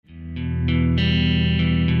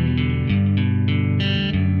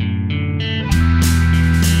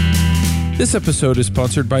This episode is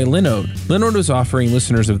sponsored by Linode. Linode is offering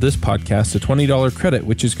listeners of this podcast a $20 credit,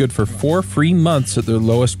 which is good for 4 free months at their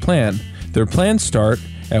lowest plan. Their plans start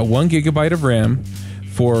at 1 gigabyte of RAM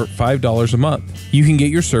for $5 a month. You can get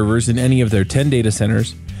your servers in any of their 10 data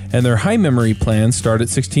centers, and their high memory plans start at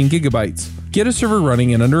 16 gigabytes. Get a server running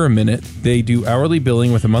in under a minute. They do hourly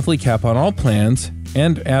billing with a monthly cap on all plans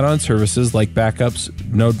and add-on services like backups,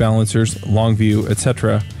 node balancers, Longview,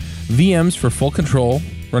 etc. VMs for full control,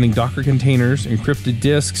 running Docker containers, encrypted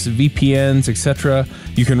disks, VPNs, etc.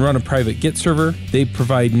 You can run a private Git server. They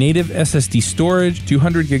provide native SSD storage,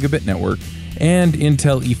 200 gigabit network, and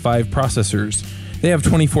Intel E5 processors. They have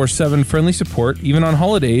 24/7 friendly support, even on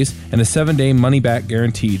holidays, and a 7-day money-back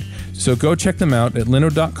guaranteed. So go check them out at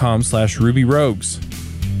linode.com/rubyrogues.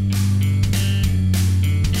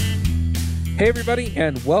 Hey everybody,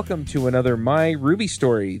 and welcome to another My Ruby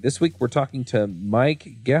Story. This week we're talking to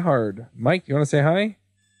Mike Gerhard. Mike, you want to say hi?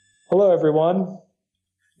 Hello, everyone.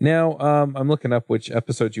 Now, I'm looking up which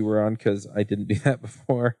episode you were on because I didn't do that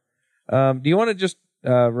before. Do you want to just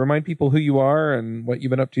remind people who you are and what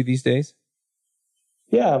you've been up to these days?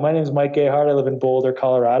 Yeah, my name is Mike Gerhard. I live in Boulder,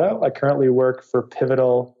 Colorado. I currently work for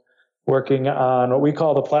Pivotal, working on what we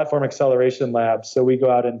call the Platform Acceleration Lab. So we go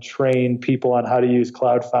out and train people on how to use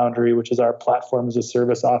Cloud Foundry, which is our platform as a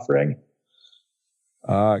service offering.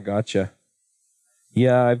 Gotcha.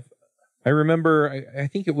 Yeah, I remember, I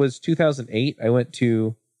think it was 2008, I went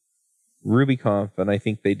to RubyConf, and I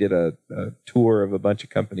think they did a tour of a bunch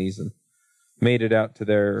of companies and made it out to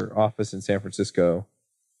their office in San Francisco.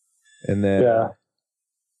 And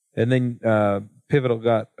then Pivotal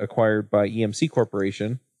got acquired by EMC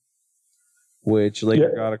Corporation, which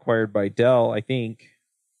later got acquired by Dell, I think.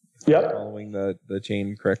 Yep. Following the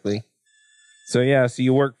chain correctly. So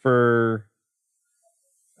you work for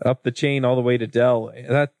up the chain all the way to Dell.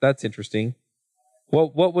 That's interesting.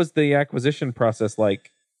 What was the acquisition process like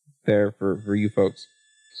there for you folks?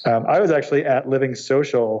 I was actually at Living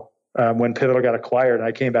Social when Pivotal got acquired, and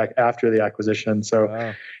I came back after the acquisition. So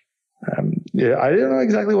wow. I didn't know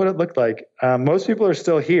exactly what it looked like. Most people are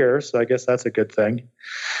still here, so I guess that's a good thing.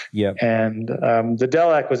 Yeah. And the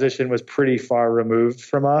Dell acquisition was pretty far removed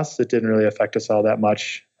from us. It didn't really affect us all that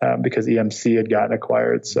much because EMC had gotten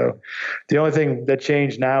acquired. So the only thing that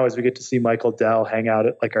changed now is we get to see Michael Dell hang out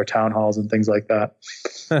at like our town halls and things like that.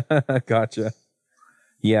 Gotcha.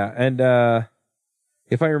 Yeah, and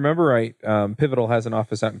if I remember right, Pivotal has an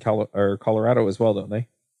office out in Colorado as well, don't they?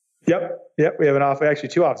 Yep. We have actually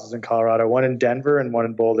 2 offices in Colorado, one in Denver and one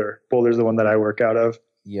in Boulder. Boulder's the one that I work out of.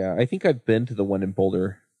 Yeah, I think I've been to the one in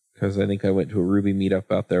Boulder because I think I went to a Ruby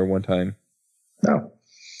meetup out there one time. Oh.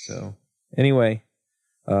 So anyway,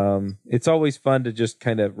 it's always fun to just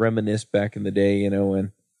kind of reminisce back in the day,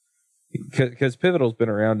 and because Pivotal's been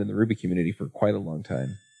around in the Ruby community for quite a long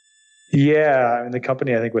time. Yeah, I mean, the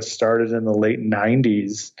company I think was started in the late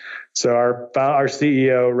 90s. So our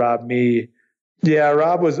CEO, Rob Mee,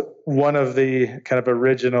 Rob was one of the kind of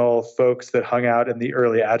original folks that hung out in the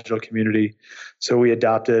early Agile community. So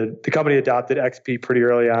the company adopted XP pretty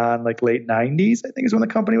early on, like late 90s, I think is when the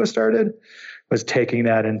company was started, was taking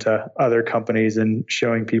that into other companies and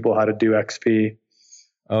showing people how to do XP.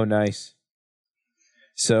 Oh, nice.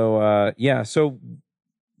 So, so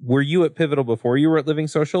were you at Pivotal before you were at Living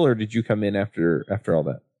Social, or did you come in after all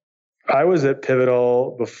that? I was at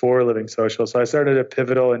Pivotal before Living Social. So I started at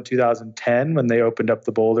Pivotal in 2010 when they opened up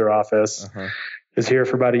the Boulder office. Uh-huh. Was here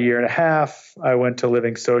for about a year and a half. I went to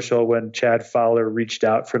Living Social when Chad Fowler reached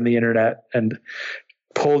out from the internet and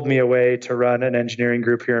pulled me away to run an engineering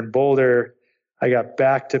group here in Boulder. I got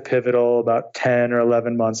back to Pivotal about 10 or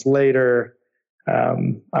 11 months later.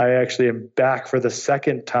 I actually am back for the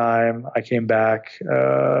second time. I came back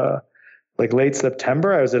like late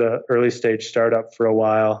September. I was at an early stage startup for a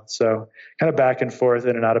while. So kind of back and forth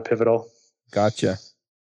in and out of Pivotal. Gotcha.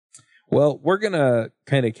 Well, we're going to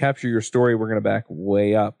kind of capture your story. We're going to back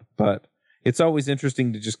way up, but it's always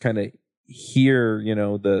interesting to just kind of hear,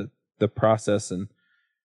 the process and,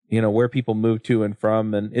 where people move to and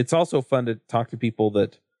from. And it's also fun to talk to people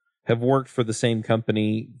that have worked for the same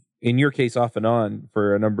company, in your case, off and on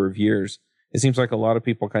for a number of years. It seems like a lot of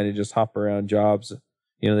people kind of just hop around jobs.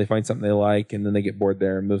 They find something they like and then they get bored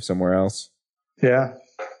there and move somewhere else. Yeah.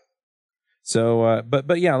 So, but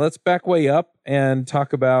let's back way up and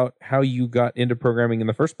talk about how you got into programming in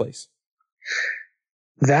the first place.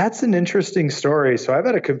 That's an interesting story. So I've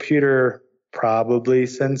had a computer probably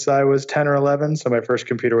since I was 10 or 11. So my first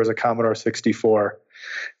computer was a Commodore 64.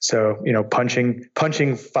 So, punching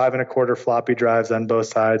 5.25 floppy drives on both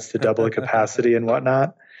sides to double the capacity and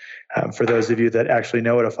whatnot. For those of you that actually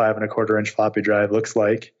know what a 5.25 inch floppy drive looks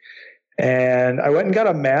like. And I went and got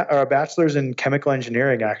a bachelor's in chemical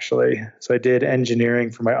engineering, actually. So I did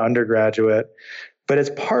engineering for my undergraduate. But as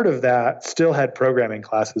part of that, still had programming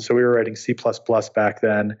classes. So we were writing C++ back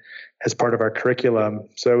then as part of our curriculum.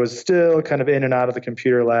 So I was still kind of in and out of the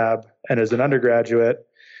computer lab and as an undergraduate.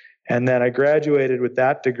 And then I graduated with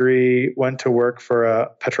that degree, went to work for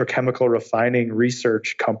a petrochemical refining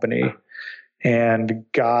research company and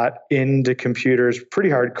got into computers pretty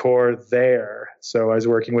hardcore there. So I was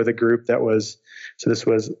working with a group that was, so this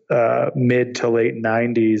was mid to late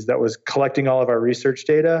 90s, that was collecting all of our research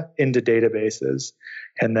data into databases.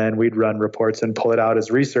 And then we'd run reports and pull it out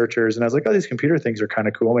as researchers. And I was like, oh, these computer things are kind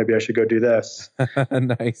of cool. Maybe I should go do this.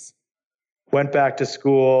 Nice. Went back to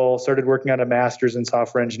school, started working on a master's in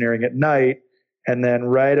software engineering at night. And then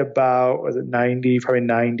right about, was it 90, probably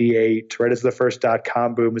 98, right as the first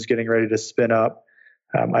 .com boom was getting ready to spin up,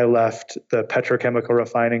 I left the petrochemical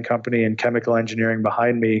refining company and chemical engineering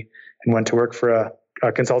behind me and went to work for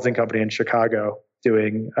a consulting company in Chicago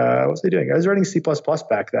doing, what was I doing? I was writing C++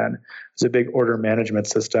 back then. It was a big order management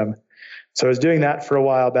system. So I was doing that for a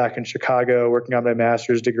while back in Chicago, working on my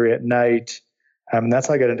master's degree at night. And that's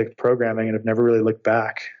how I got into programming and have never really looked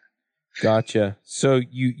back. Gotcha. So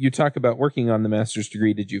you talk about working on the master's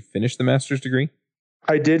degree. Did you finish the master's degree?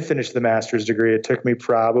 I did finish the master's degree. It took me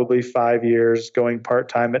probably 5 years going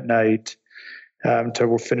part-time at night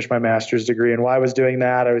to finish my master's degree. And while I was doing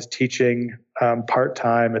that, I was teaching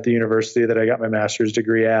part-time at the university that I got my master's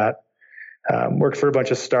degree at. Worked for a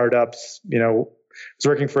bunch of startups. Was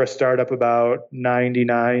working for a startup about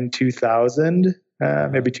 99, 2000,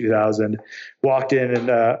 maybe 2000. Walked in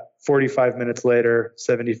and 45 minutes later,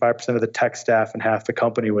 75% of the tech staff and half the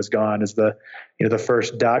company was gone as the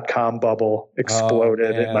first .com bubble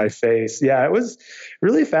exploded in my face. Yeah, it was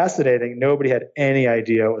really fascinating. Nobody had any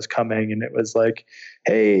idea it was coming. And it was like,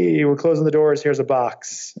 hey, we're closing the doors. Here's a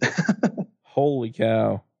box. Holy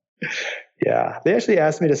cow. Yeah. They actually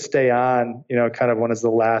asked me to stay on, kind of one of the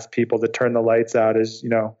last people to turn the lights out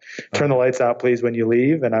turn the lights out, please, when you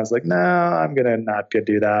leave. And I was like, no, I'm going to not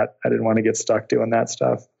do that. I didn't want to get stuck doing that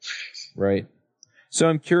stuff. Right. So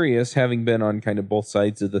I'm curious, having been on kind of both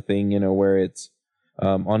sides of the thing, where it's,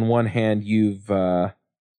 on one hand, you've been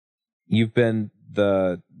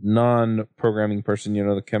the non-programming person,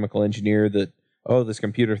 the chemical engineer that, oh, this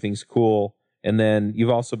computer thing's cool. And then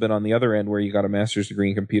you've also been on the other end where you got a master's degree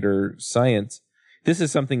in computer science. This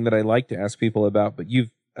is something that I like to ask people about, but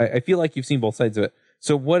I feel like you've seen both sides of it.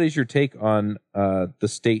 So what is your take on the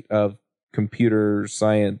state of computer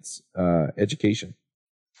science education?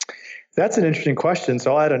 That's an interesting question.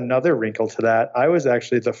 So I'll add another wrinkle to that. I was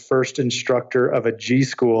actually the first instructor of a G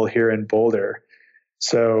school here in Boulder.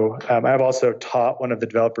 So I've also taught one of the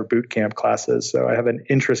developer bootcamp classes. So I have an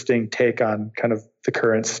interesting take on kind of the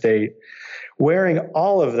current state. Wearing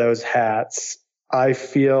all of those hats, I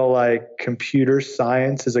feel like computer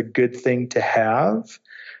science is a good thing to have,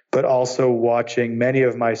 but also watching many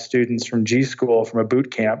of my students from G School, from a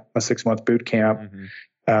 6-month boot camp,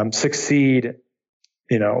 succeed,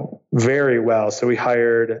 very well. So we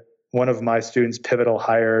hired one of my students, Pivotal,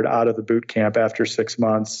 hired out of the boot camp after 6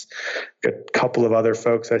 months. A couple of other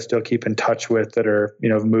folks I still keep in touch with that are,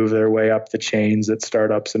 move their way up the chains at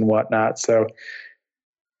startups and whatnot. So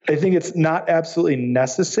I think it's not absolutely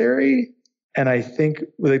necessary. And I think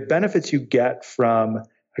the benefits you get from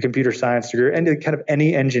a computer science degree and kind of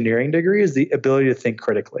any engineering degree is the ability to think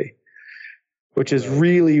critically, which is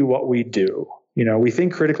really what we do. We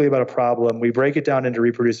think critically about a problem. We break it down into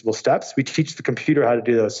reproducible steps. We teach the computer how to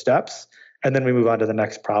do those steps, and then we move on to the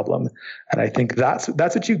next problem. And I think that's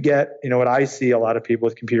what you get. What I see a lot of people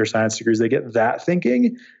with computer science degrees, they get that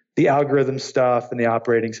thinking. The algorithm stuff and the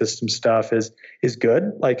operating system stuff is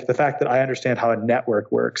good. Like the fact that I understand how a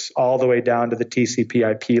network works all the way down to the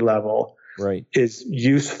TCP/IP level, right, is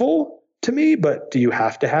useful to me. But do you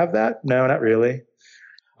have to have that? No, not really.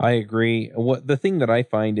 I agree. The thing that I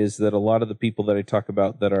find is that a lot of the people that I talk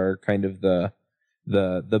about that are kind of the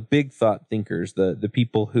big thought thinkers, the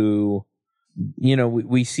people who,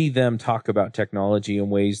 we see them talk about technology in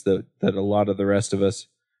ways that a lot of the rest of us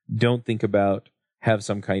don't think about, have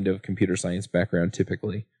some kind of computer science background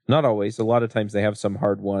typically. Not always. A lot of times they have some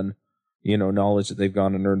hard-won, knowledge that they've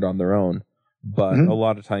gone and earned on their own. But a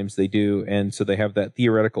lot of times they do. And so they have that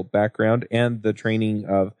theoretical background and the training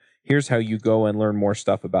of, here's how you go and learn more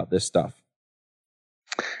stuff about this stuff.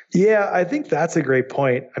 Yeah, I think that's a great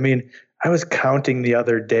point. I mean, I was counting the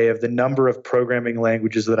other day of the number of programming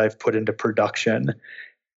languages that I've put into production,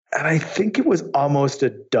 and I think it was almost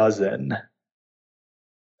a dozen.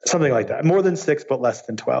 Something like that. More than 6, but less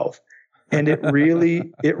than 12. And it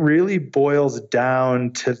really boils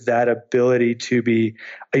down to that ability to be,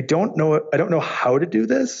 I don't know how to do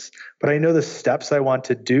this, but I know the steps I want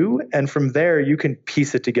to do. And from there, you can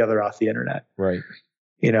piece it together off the internet. Right.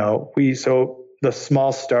 So the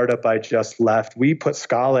small startup I just left, we put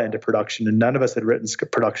Scala into production, and none of us had written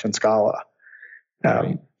production Scala.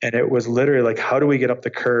 Right. And it was literally like, how do we get up the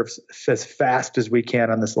curves as fast as we can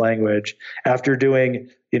on this language? After doing,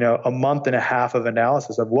 a month and a half of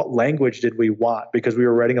analysis of what language did we want, because we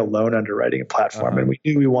were writing a loan underwriting platform, and we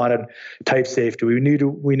knew we wanted type safety. We knew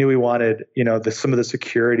we wanted, some of the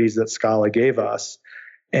securities that Scala gave us.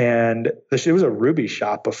 And it was a Ruby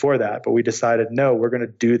shop before that, but we decided, no, we're going to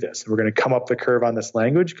do this. We're going to come up the curve on this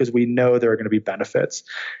language because we know there are going to be benefits.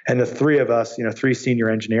 And the three of us, 3 senior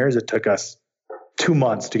engineers, it took us 2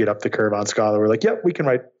 months to get up the curve on Scala. We're like, yep, we can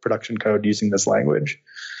write production code using this language.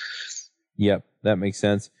 Yep, that makes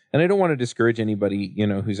sense. And I don't want to discourage anybody,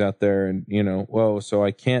 who's out there and, so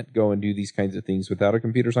I can't go and do these kinds of things without a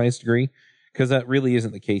computer science degree, because that really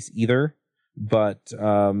isn't the case either. But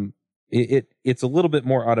it's a little bit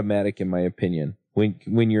more automatic, in my opinion,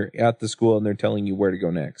 when you're at the school and they're telling you where to go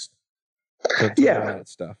next. That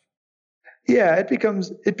stuff. Yeah, it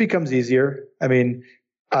becomes easier. I mean,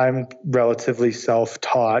 I'm relatively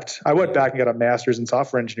self-taught. I went back and got a master's in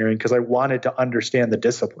software engineering because I wanted to understand the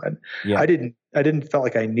discipline. Yeah. I didn't feel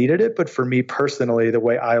like I needed it, but for me personally, the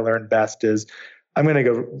way I learn best is I'm going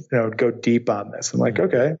to go deep on this. I'm like,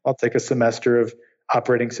 okay, I'll take a semester of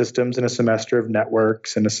operating systems and a semester of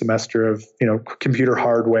networks and a semester of, computer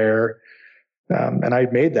hardware. And I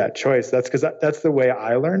made that choice. That's because that's the way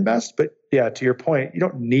I learn best. But yeah, to your point, you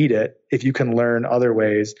don't need it if you can learn other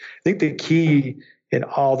ways. I think the key in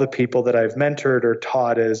all the people that I've mentored or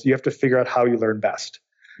taught is you have to figure out how you learn best.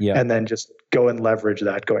 Yeah. And then just go and leverage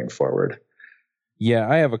that going forward. Yeah,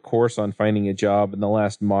 I have a course on finding a job, and the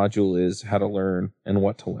last module is how to learn and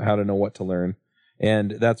how to know what to learn.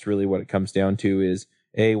 And that's really what it comes down to is,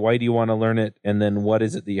 A, why do you want to learn it? And then what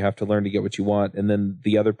is it that you have to learn to get what you want? And then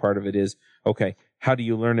the other part of it is, okay, how do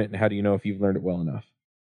you learn it, and how do you know if you've learned it well enough?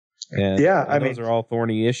 And those are all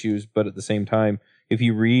thorny issues, but at the same time, if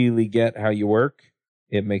you really get how you work,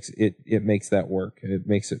 it makes that work, and it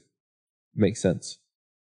makes it make sense.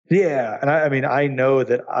 Yeah, and I know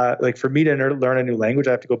that for me to learn a new language,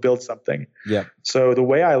 I have to go build something. Yeah. So the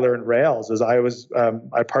way I learned Rails is I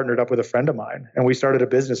partnered up with a friend of mine, and we started a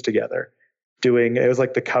business together. It was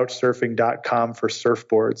like the couchsurfing.com for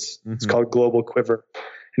surfboards. Mm-hmm. It's called Global Quiver.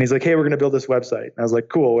 And he's like, hey, we're going to build this website. And I was like,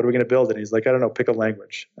 cool. What are we going to build? And he's like, I don't know, pick a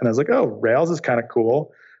language. And I was like, oh, Rails is kind of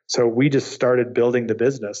cool. So we just started building the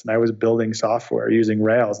business, and I was building software using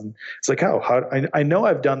Rails. And it's like, I know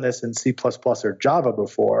I've done this in C++ or Java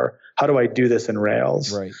before. How do I do this in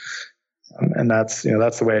Rails? Right. And that's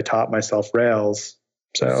the way I taught myself Rails.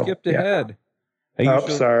 So you skipped ahead.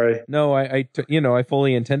 Sorry. No, I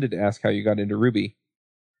fully intended to ask how you got into Ruby.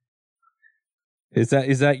 Is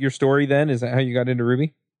that your story then? Is that how you got into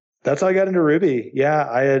Ruby? That's how I got into Ruby. Yeah,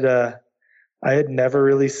 I had never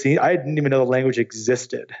really I didn't even know the language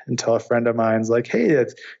existed until a friend of mine's like, hey,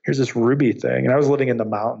 here's this Ruby thing. And I was living in the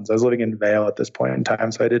mountains. I was living in Vail at this point in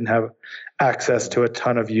time, so I didn't have access to a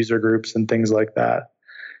ton of user groups and things like that.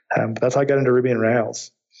 But that's how I got into Ruby and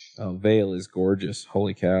Rails. Oh, Vail is gorgeous.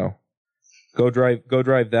 Holy cow. Go drive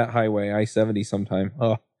that highway, I-70 sometime.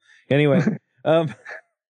 Oh, anyway.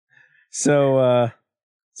 So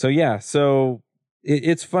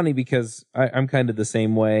it's funny because I'm kind of the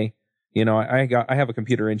same way. I have a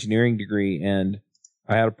computer engineering degree, and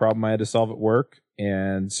I had a problem I had to solve at work.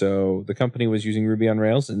 And so the company was using Ruby on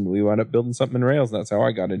Rails, and we wound up building something in Rails. And that's how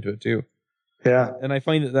I got into it too. Yeah. And I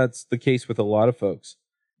find that that's the case with a lot of folks.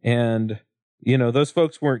 And, those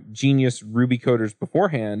folks weren't genius Ruby coders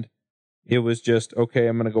beforehand. It was just, okay,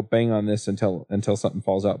 I'm going to go bang on this until something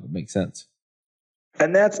falls out that makes sense.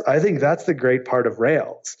 And I think that's the great part of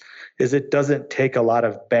Rails, is it doesn't take a lot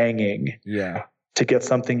of banging. Yeah. To get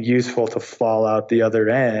something useful to fall out the other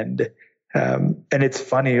end. And it's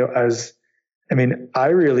funny I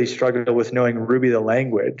really struggled with knowing Ruby, the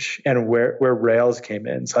language, and where Rails came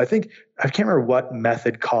in. So I can't remember what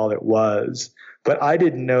method call it was, but I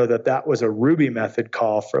didn't know that was a Ruby method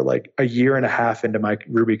call for like a year and a half into my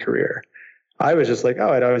Ruby career. I was just like,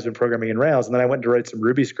 I'd always been programming in Rails. And then I went to write some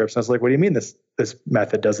Ruby scripts. And I was like, what do you mean this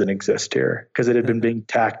method doesn't exist here? Because it had been being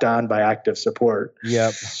tacked on by active support.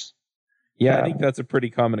 Yep. Yeah, I think that's a pretty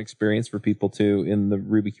common experience for people too in the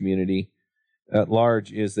Ruby community at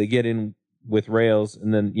large, is they get in with Rails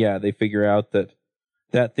and then, they figure out that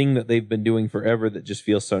thing that they've been doing forever that just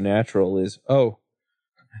feels so natural is,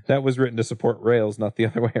 that was written to support Rails, not the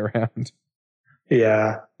other way around.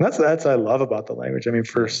 Yeah, that's what I love about the language. I mean,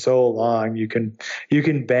 for so long you can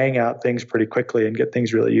bang out things pretty quickly and get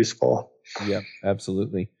things really useful. Yeah,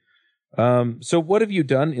 absolutely. So what have you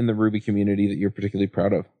done in the Ruby community that you're particularly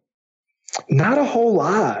proud of? Not a whole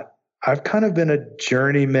lot. I've kind of been a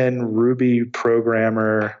journeyman Ruby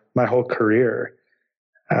programmer my whole career.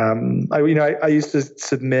 I used to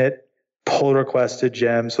submit pull requests to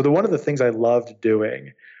Gem. So one of the things I loved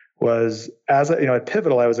doing was at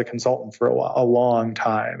Pivotal, I was a consultant for a long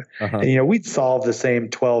time. Uh-huh. And, we'd solve the same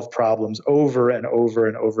 12 problems over and over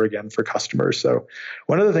and over again for customers. So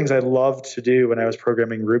one of the things I loved to do when I was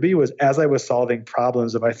programming Ruby was, as I was solving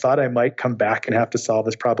problems, if I thought I might come back and have to solve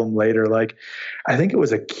this problem later, like I think it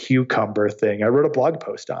was a cucumber thing. I wrote a blog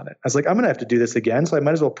post on it. I was like, I'm going to have to do this again. So I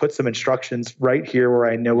might as well put some instructions right here where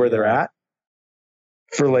I know where they're at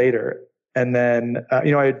for later. And then, I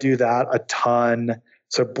would do that a ton.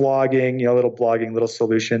 So blogging, little blogging, little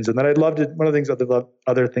solutions. And then one of the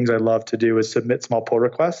other things I love to do is submit small pull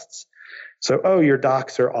requests. So, your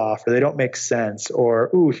docs are off or they don't make sense, or,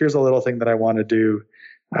 here's a little thing that I want to do.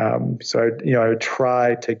 I would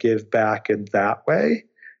try to give back in that way.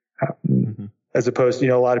 As opposed to,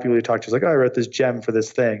 a lot of people who talk to us like, I wrote this gem for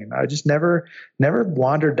this thing. And I just never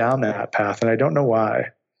wandered down that path. And I don't know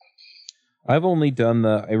why. I've only done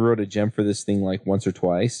I wrote a gem for this thing like once or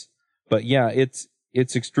twice, but yeah, it's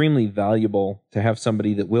extremely valuable to have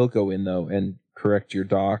somebody that will go in though and correct your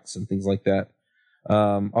docs and things like that.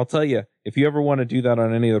 I'll tell you, if you ever want to do that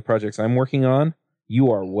on any of the projects I'm working on,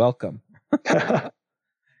 you are welcome. Because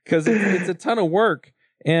it's a ton of work.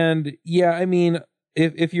 And yeah, I mean,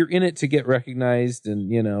 if you're in it to get recognized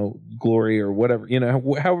and, glory or whatever,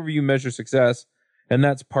 however you measure success, and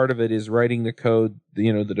that's part of it is writing the code,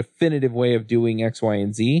 the definitive way of doing X, Y,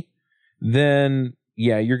 and Z, then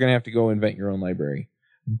yeah, you're going to have to go invent your own library.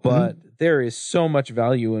 But there is so much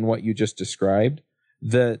value in what you just described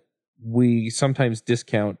that we sometimes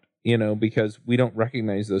discount, because we don't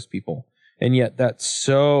recognize those people. And yet that's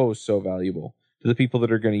so, so valuable to the people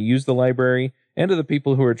that are going to use the library and to the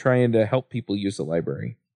people who are trying to help people use the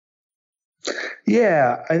library.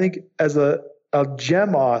 Yeah, I think as a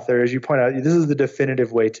gem author, as you point out, this is the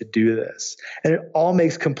definitive way to do this. And it all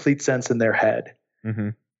makes complete sense in their head. Mm-hmm.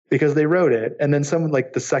 Because they wrote it, and then someone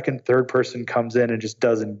like the second, third person comes in and just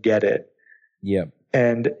doesn't get it. Yep.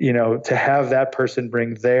 And, to have that person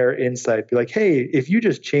bring their insight, be like, hey, if you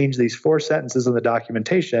just change these 4 sentences in the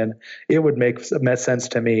documentation, it would make sense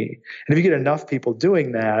to me. And if you get enough people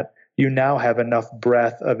doing that, you now have enough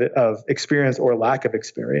breadth of experience or lack of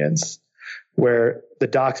experience where the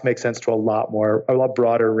docs make sense to a lot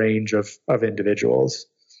broader range of individuals.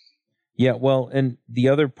 Yeah, well, and the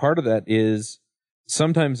other part of that is,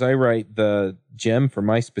 sometimes I write the gem for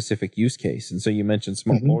my specific use case. And so you mentioned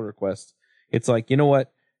small pull requests. It's like, you know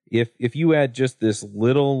what? If you add just this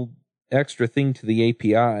little extra thing to the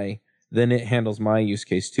API, then it handles my use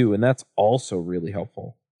case too. And that's also really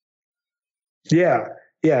helpful. Yeah,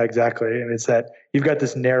 exactly. And it's that you've got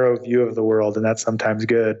this narrow view of the world, and that's sometimes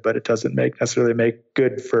good, but it doesn't necessarily make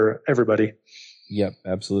good for everybody. Yep,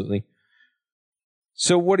 absolutely.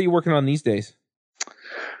 So what are you working on these days?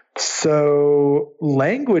 So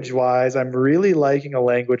language-wise, I'm really liking a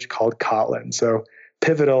language called Kotlin. So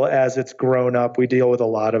Pivotal, as it's grown up, we deal with a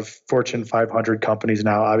lot of Fortune 500 companies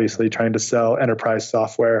now, obviously trying to sell enterprise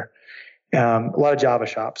software. A lot of Java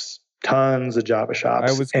shops, tons of Java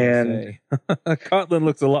shops. I was going to say, Kotlin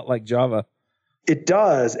looks a lot like Java. It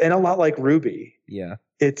does, and a lot like Ruby. Yeah.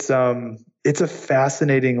 It's a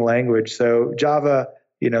fascinating language. So Java,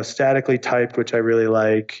 statically typed, which I really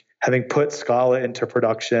like. Having put Scala into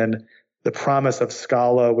production, the promise of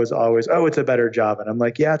Scala was always, it's a better Java. And I'm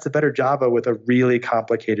like, yeah, it's a better Java with a really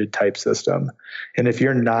complicated type system. And if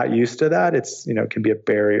you're not used to that, it's, can be a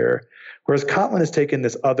barrier. Whereas Kotlin has taken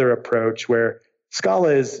this other approach where Scala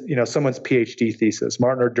is, someone's PhD thesis.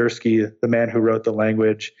 Martin Ordersky, the man who wrote the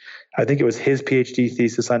language, I think it was his PhD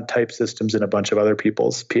thesis on type systems and a bunch of other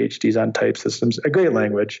people's PhDs on type systems. A great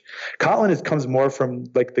language. Kotlin comes more from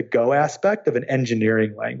like the Go aspect of an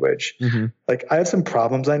engineering language. Mm-hmm. Like I have some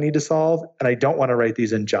problems I need to solve, and I don't want to write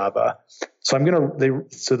these in Java. So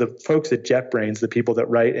so the folks at JetBrains, the people that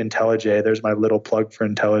write IntelliJ, there's my little plug for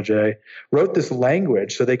IntelliJ, wrote this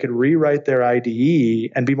language so they could rewrite their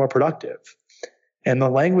IDE and be more productive. And the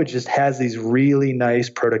language just has these really nice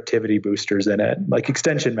productivity boosters in it, like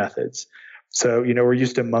extension methods. So, we're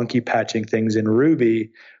used to monkey patching things in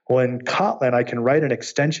Ruby. Well, in Kotlin, I can write an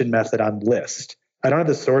extension method on list. I don't have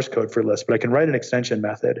the source code for list, but I can write an extension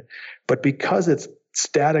method. But because it's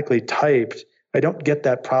statically typed, I don't get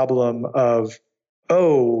that problem of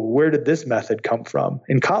oh, where did this method come from?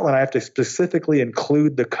 In Kotlin, I have to specifically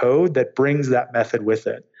include the code that brings that method with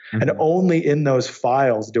it. Mm-hmm. And only in those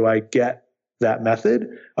files do I get that method.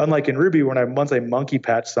 Unlike in Ruby, once I monkey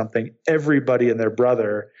patch something, everybody and their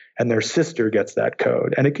brother and their sister gets that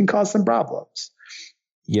code, and it can cause some problems.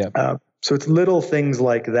 Yeah. So it's little things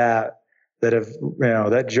like that have,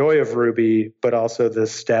 that joy of Ruby, but also the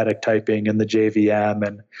static typing and the JVM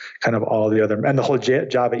and kind of all the other, and the whole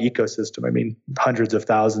Java ecosystem. I mean, hundreds of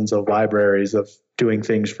thousands of libraries of doing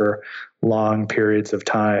things for long periods of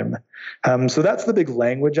time. So that's the big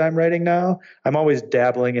language I'm writing now. I'm always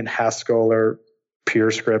dabbling in Haskell or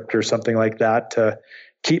PureScript or something like that to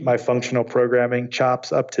keep my functional programming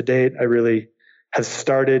chops up to date. I really have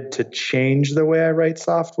started to change the way I write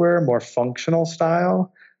software, more functional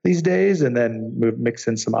style these days, and then mix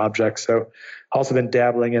in some objects. So also been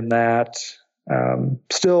dabbling in that.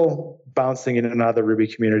 Still bouncing in and out of the Ruby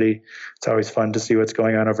community. It's always fun to see what's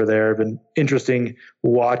going on over there. Been interesting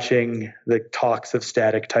watching the talks of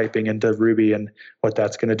static typing into Ruby and what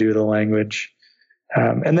that's going to do to the language.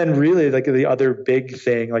 And then really like the other big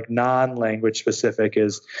thing, like non-language specific,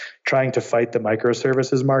 is trying to fight the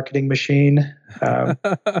microservices marketing machine.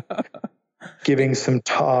 Giving some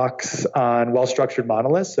talks on well-structured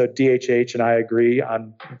monoliths. So DHH and I agree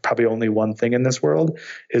on probably only one thing in this world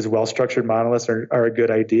is well-structured monoliths are a good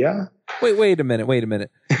idea. Wait a minute.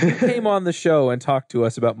 You came on the show and talked to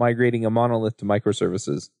us about migrating a monolith to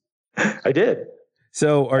microservices. I did.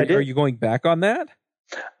 So are you going back on that?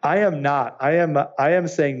 I am not. I am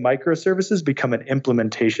saying microservices become an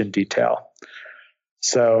implementation detail.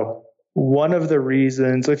 So one of the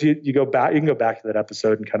reasons, if you go back, you can go back to that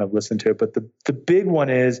episode and kind of listen to it. But the big one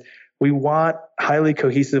is we want highly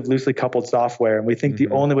cohesive, loosely coupled software. And we think the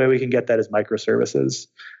only way we can get that is microservices.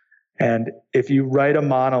 And if you write a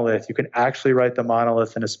monolith, you can actually write the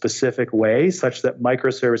monolith in a specific way such that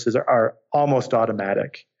microservices are almost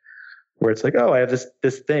automatic. Where it's like, oh, I have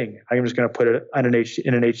this thing. I'm just going to put it on in an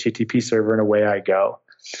HTTP server and away I go.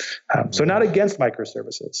 So not against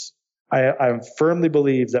microservices. I firmly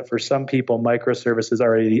believe that for some people, microservices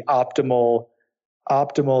are the optimal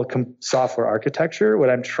software architecture. What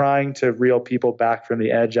I'm trying to reel people back from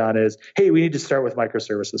the edge on is, hey, we need to start with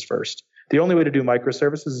microservices first. The only way to do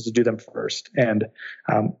microservices is to do them first. And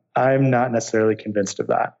I'm not necessarily convinced of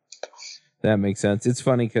that. That makes sense. It's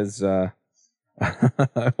funny because it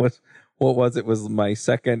was my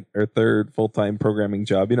second or third full-time programming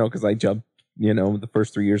job, because I jumped, the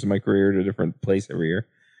first 3 years of my career to a different place every year.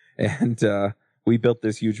 And we built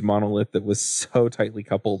this huge monolith that was so tightly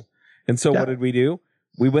coupled. And so what did we do?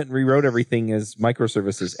 We went and rewrote everything as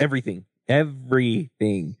microservices, everything.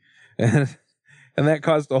 And that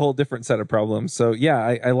caused a whole different set of problems. So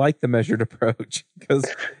yeah, I like the measured approach because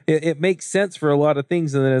it makes sense for a lot of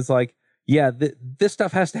things. And then it's like, yeah, this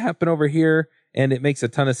stuff has to happen over here. And it makes a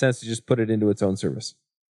ton of sense to just put it into its own service.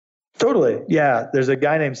 Totally. Yeah. There's a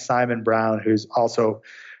guy named Simon Brown who's also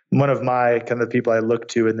one of my kind of people I look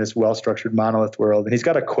to in this well-structured monolith world. And he's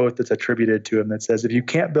got a quote that's attributed to him that says, if you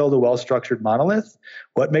can't build a well-structured monolith,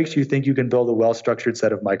 what makes you think you can build a well-structured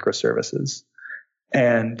set of microservices?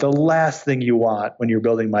 And the last thing you want when you're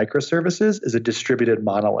building microservices is a distributed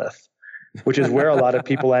monolith, which is where a lot of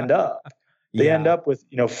people end up. They end up with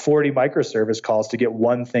 40 microservice calls to get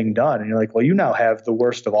one thing done. And you're like, well, you now have the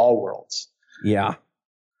worst of all worlds. Yeah.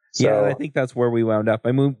 So, and I think that's where we wound up.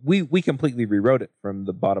 I mean, we completely rewrote it from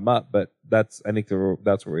the bottom up, but that's where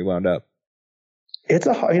we wound up. It's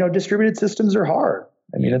distributed systems are hard.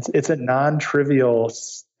 I mean, it's a non-trivial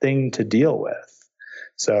thing to deal with.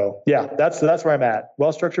 So yeah, that's where I'm at.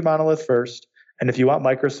 Well-structured monolith first. And if you want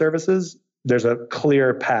microservices, there's a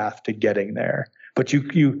clear path to getting there. But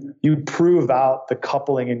you prove out the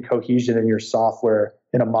coupling and cohesion in your software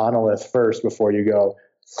in a monolith first before you go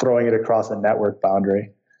throwing it across a network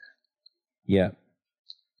boundary. Yeah,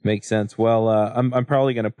 makes sense. Well, I'm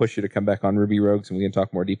probably going to push you to come back on Ruby Rogues and we can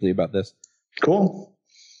talk more deeply about this. Cool.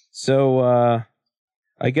 So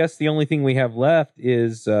I guess the only thing we have left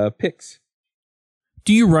is picks.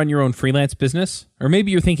 Do you run your own freelance business? Or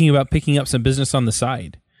maybe you're thinking about picking up some business on the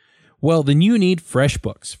side? Well, then you need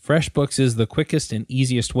FreshBooks. FreshBooks is the quickest and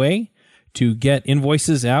easiest way to get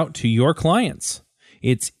invoices out to your clients.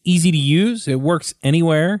 It's easy to use. It works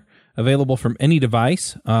anywhere, available from any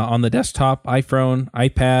device on the desktop, iPhone,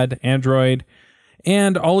 iPad, Android,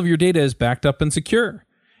 and all of your data is backed up and secure.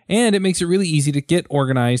 And it makes it really easy to get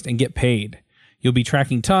organized and get paid. You'll be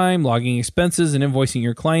tracking time, logging expenses, and invoicing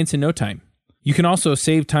your clients in no time. You can also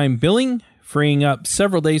save time billing, freeing up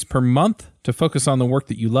several days per month to focus on the work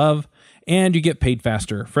that you love, and you get paid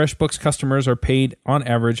faster. FreshBooks customers are paid on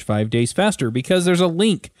average 5 days faster because there's a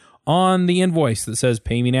link on the invoice that says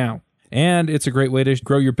pay me now. And it's a great way to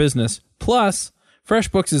grow your business. Plus,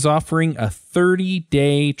 FreshBooks is offering a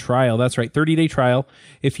 30-day trial. That's right, 30-day trial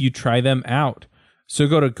if you try them out. So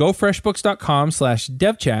go to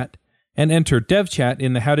gofreshbooks.com/devchat and enter devchat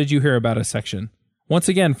in the How Did You Hear About Us section. Once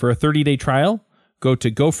again, for a 30-day trial, go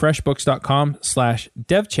to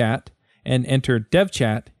gofreshbooks.com/devchat and enter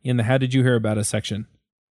devchat in the How Did You Hear About Us section.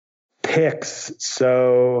 Picks.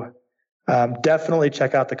 So definitely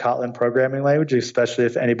check out the Kotlin programming language, especially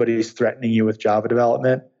if anybody's threatening you with Java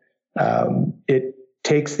development. It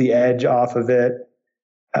takes the edge off of it.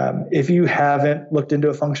 If you haven't looked into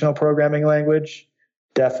a functional programming language,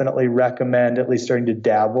 definitely recommend at least starting to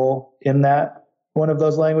dabble in that one of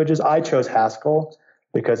those languages. I chose Haskell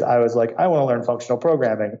because I was like, I want to learn functional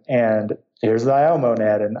programming, and here's the IO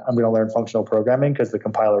monad, and I'm going to learn functional programming because the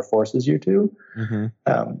compiler forces you to. Mm-hmm.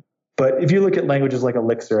 But if you look at languages like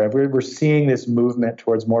Elixir, we're seeing this movement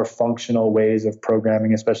towards more functional ways of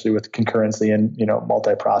programming, especially with concurrency and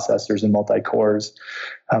multiprocessors and multi-cores.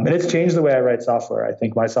 And it's changed the way I write software. I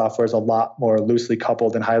think my software is a lot more loosely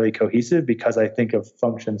coupled and highly cohesive because I think of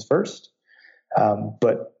functions first.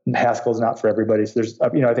 But Haskell is not for everybody. So there's,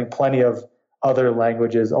 I think plenty of other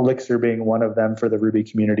languages, Elixir being one of them for the Ruby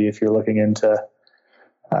community, if you're looking into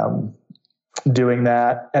doing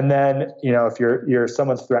that. And then, if you're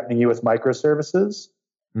someone's threatening you with microservices,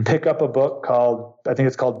 pick up a book called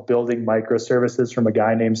Building Microservices from a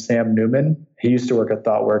guy named Sam Newman. He used to work at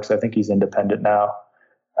ThoughtWorks. I think he's independent now.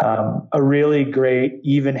 A really great,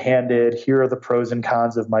 even-handed, here are the pros and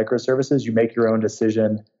cons of microservices. You make your own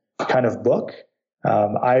decision kind of book.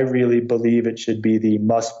 I really believe it should be the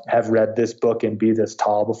must have read this book and be this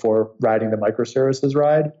tall before riding the microservices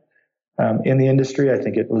ride. In the industry, I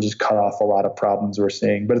think it will just cut off a lot of problems we're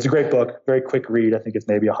seeing. But it's a great book, very quick read. I think it's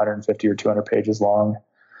maybe 150 or 200 pages long.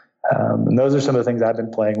 And those are some of the things I've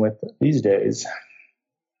been playing with these days.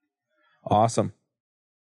 Awesome.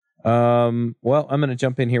 Well, I'm going to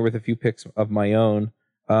jump in here with a few picks of my own.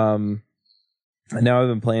 Now I've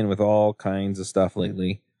been playing with all kinds of stuff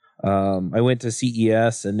lately. I went to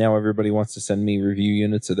CES, and now everybody wants to send me review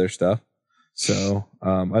units of their stuff. So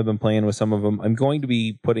I've been playing with some of them. I'm going to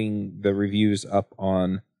be putting the reviews up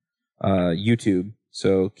on YouTube,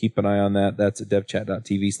 so keep an eye on that. That's at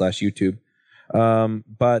devchat.tv/YouTube.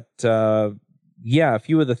 But a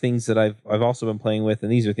few of the things that I've also been playing with,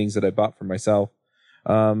 and these are things that I bought for myself.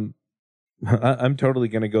 I'm totally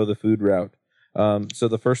going to go the food route. So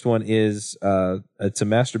the first one is it's a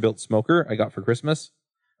Masterbuilt smoker I got for Christmas.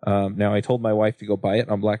 Now I told my wife to go buy it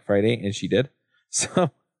on Black Friday, and she did.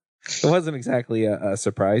 So it wasn't exactly a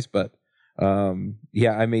surprise, but I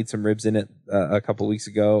made some ribs in it a couple weeks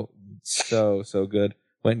ago. So good.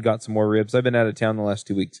 Went and got some more ribs. I've been out of town the last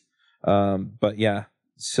 2 weeks. But yeah,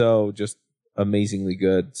 so just amazingly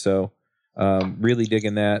good. So really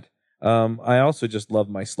digging that. I also just love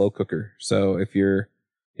my slow cooker. So if you're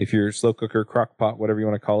slow cooker, crock pot, whatever you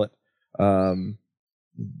want to call it,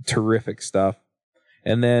 terrific stuff.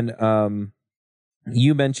 And then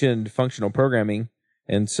you mentioned functional programming.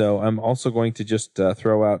 And so I'm also going to just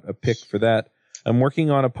throw out a pick for that. I'm working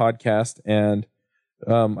on a podcast, and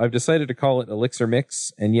I've decided to call it Elixir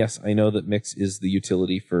Mix. And yes, I know that Mix is the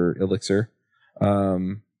utility for Elixir.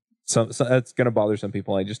 So that's going to bother some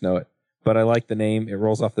people. I just know it. But I like the name. It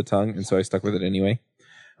rolls off the tongue, and so I stuck with it anyway.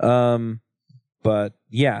 But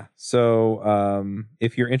yeah, so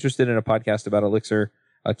if you're interested in a podcast about Elixir,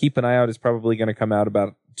 keep an eye out. It's probably going to come out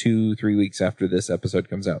about 2-3 weeks after this episode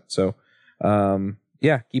comes out. So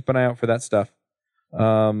keep an eye out for that stuff.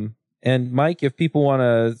 And Mike, if people want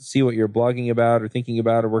to see what you're blogging about or thinking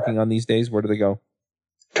about or working on these days, where do they go?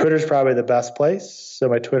 Twitter's probably the best place. So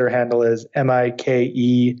my Twitter handle is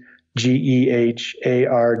MikeGehard.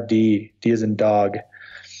 D as in dog.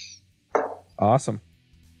 Awesome.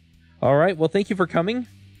 All right. Well, thank you for coming.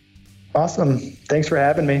 Awesome. Thanks for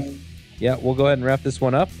having me. Yeah, we'll go ahead and wrap this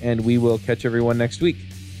one up, and we will catch everyone next week.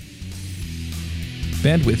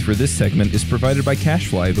 Bandwidth for this segment is provided by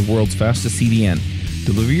CacheFly, the world's fastest CDN.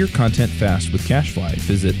 Deliver your content fast with CacheFly.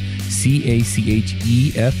 Visit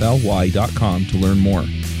CacheFly.com to learn more.